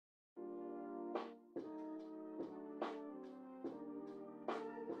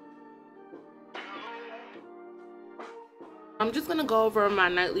I'm just gonna go over my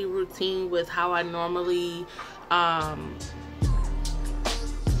nightly routine with how I normally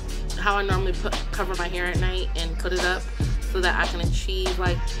cover my hair at night and put it up so that I can achieve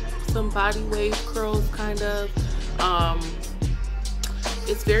like some body wave curls kind of.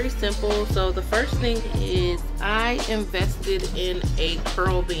 It's very simple. So the first thing is I invested in a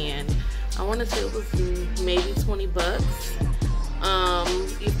curl band. I want to say it was maybe 20 bucks.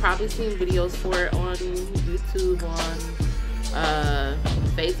 You've probably seen videos for it on YouTube, on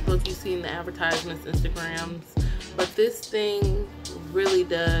Facebook. You've seen the advertisements, Instagrams. But this thing really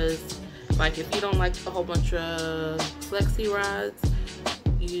does, like, if you don't like a whole bunch of flexirods,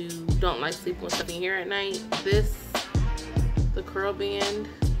 you don't like sleeping with something here at night, the curl band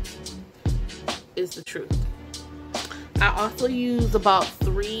is the truth. I also use about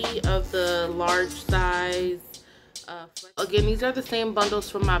 3 of the large size. Again, these are the same bundles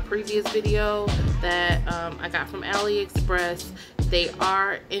from my previous video that I got from AliExpress. They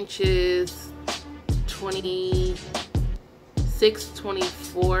are inches 26,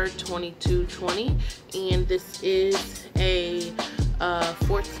 24, 22, 20, and this is a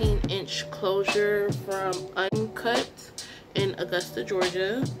 14-inch closure from Uncut in Augusta,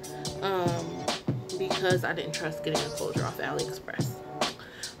 Georgia, because I didn't trust getting a closure off AliExpress.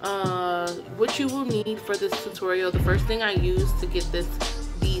 What you will need for this tutorial, the first thing I use to get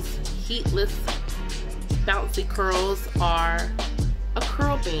these heatless bouncy curls are a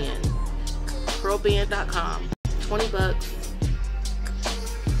curl band. Curlband.com, 20 bucks.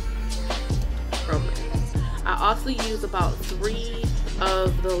 Curl band. I also use about 3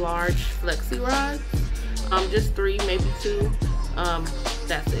 of the large flexirods. Just 3, maybe 2.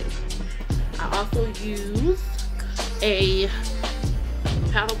 That's it. I also use a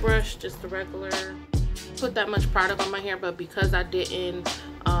paddle brush, just a regular. Put that much product on my hair, but because I didn't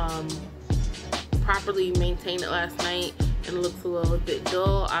properly maintain it last night and it looks a little bit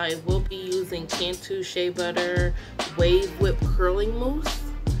dull, I will be using Cantu Shea Butter Wave Whip Curling Mousse.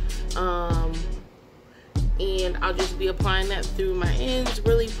 And I'll just be applying that through my ends,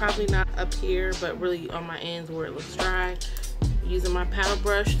 really probably not up here, but really on my ends where it looks dry, using my paddle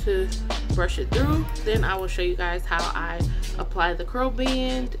brush to brush it through. Then I will show you guys how I apply the curl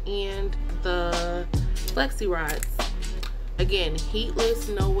band and the flexi rods. Again, heatless,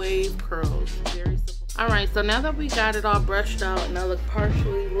 no wave curls, very simple. All right, so now that we got it all brushed out and I look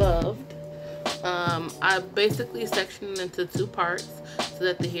partially loved, I basically sectioned it into 2 parts so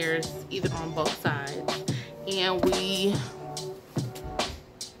that the hair is either on both sides. And we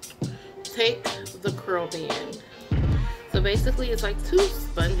take the curl band. So basically it's like 2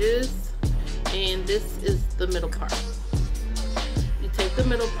 sponges, and this is the middle part. You take the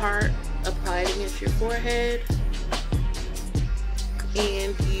middle part, apply it against your forehead,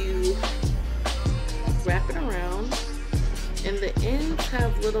 and you wrap it around, and the ends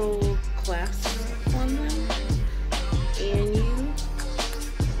have little clasps on them, and you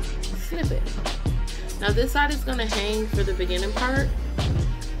snip it. Now this side is going to hang for the beginning part,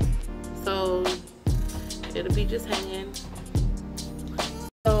 so it'll be just hanging.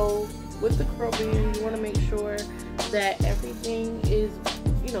 So with the curl band, you want to make sure that everything is,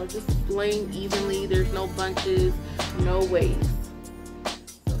 you know, just laying evenly. There's no bunches, no waves.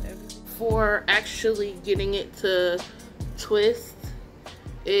 So for actually getting it to twist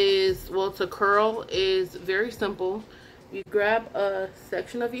to curl is very simple. You grab a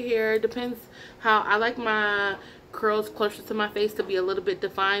section of your hair. It depends how I like my curls closer to my face to be a little bit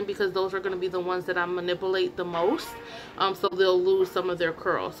defined, because those are going to be the ones that I manipulate the most, so they'll lose some of their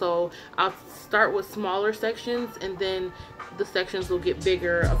curl. So I'll start with smaller sections, and then the sections will get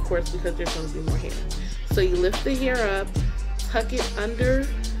bigger, of course, because there's going to be more hair. So you lift the hair up, tuck it under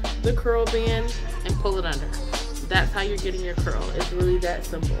the curl band, and pull it under. That's how you're getting your curl. It's really that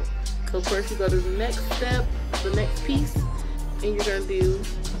simple. So first you go to the next step, the next piece, and you're going to do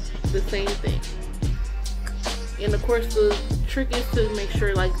the same thing. And of course the trick is to make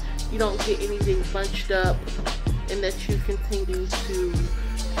sure like you don't get anything bunched up, and that you continue to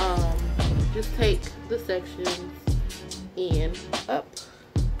just take the sections and up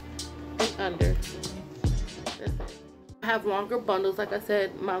and under. That's it. I have longer bundles. Like I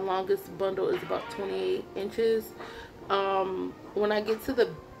said, my longest bundle is about 28 inches. When I get to the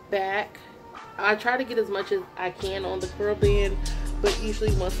back, I try to get as much as I can on the curl band, but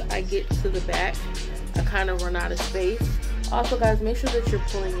usually once I get to the back, I kind of run out of space. Also guys, make sure that you're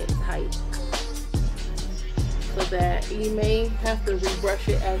pulling it tight, so that you may have to rebrush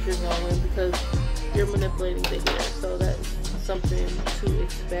it as you're going, because you're manipulating the hair. So that's something to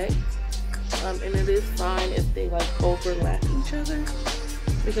expect. And it is fine if they like overlap each other,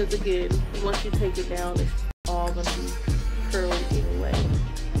 because again, once you take it down, it's all gonna be curly.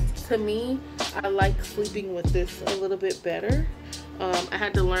 to me, I like sleeping with this a little bit better. I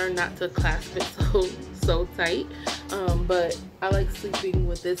had to learn not to clasp it so tight, but I like sleeping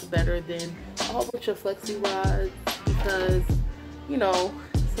with this better than a whole bunch of flexirods because, you know,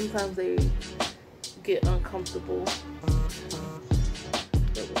 sometimes they get uncomfortable.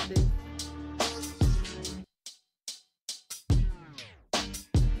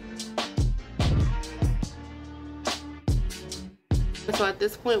 So at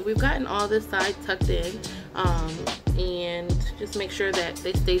this point, we've gotten all this side tucked in, and just make sure that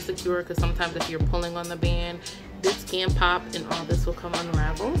they stay secure, because sometimes if you're pulling on the band, this can pop and all this will come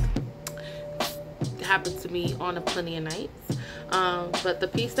unraveled. It happens to me on a plenty of nights. But the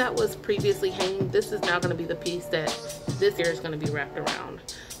piece that was previously hanging, this is now going to be the piece that this here is going to be wrapped around.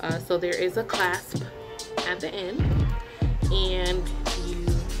 So there is a clasp at the end, and you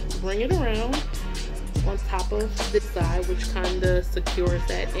bring it around on top of this side, which kind of secures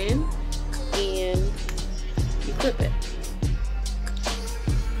that in, and you clip it.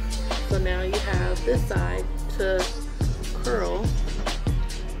 So now you have this side to curl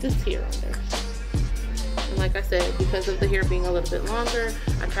this hair under. And like I said, because of the hair being a little bit longer,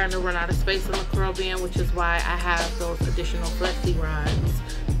 I kind of run out of space on the curl band, which is why I have those additional flexi rods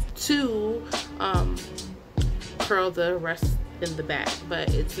to curl the rest in the back,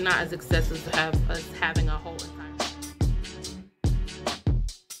 but it's not as excessive to have us having a whole entire.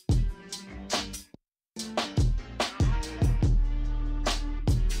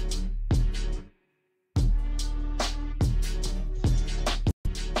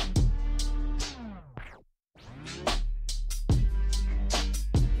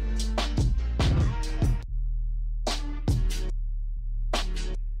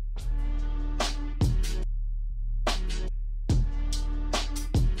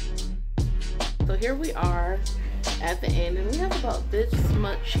 So here we are at the end, and we have about this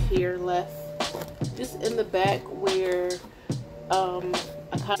much hair left just in the back where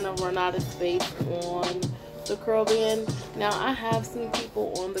I kind of run out of space on the curl band. Now I have seen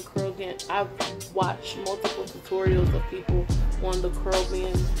people on the curl band. I've watched multiple tutorials of people on the curl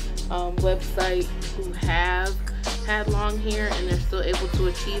band website who have had long hair and they're still able to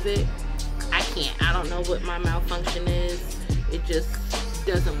achieve it. I can't. I don't know what my malfunction is. It just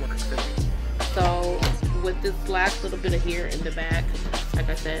doesn't work for me. So with this last little bit of hair in the back, like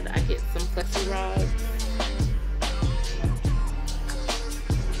I said, I get some flexi rods.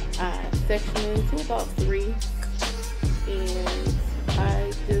 I section into about 3, and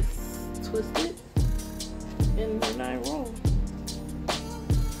I just twist it and then I roll.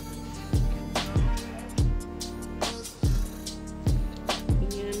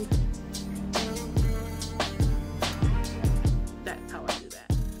 And that's how I do that.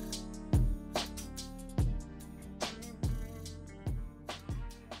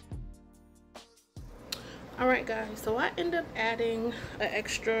 Alright guys, so I end up adding an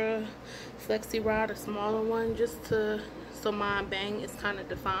extra flexi rod, a smaller one, just so my bang is kind of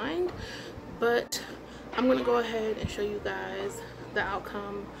defined. But I'm going to go ahead and show you guys the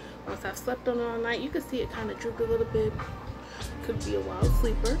outcome once I've slept on it all night. You can see it kind of droop a little bit. Could be a wild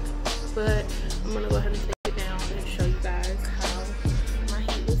sleeper, but I'm going to go ahead and take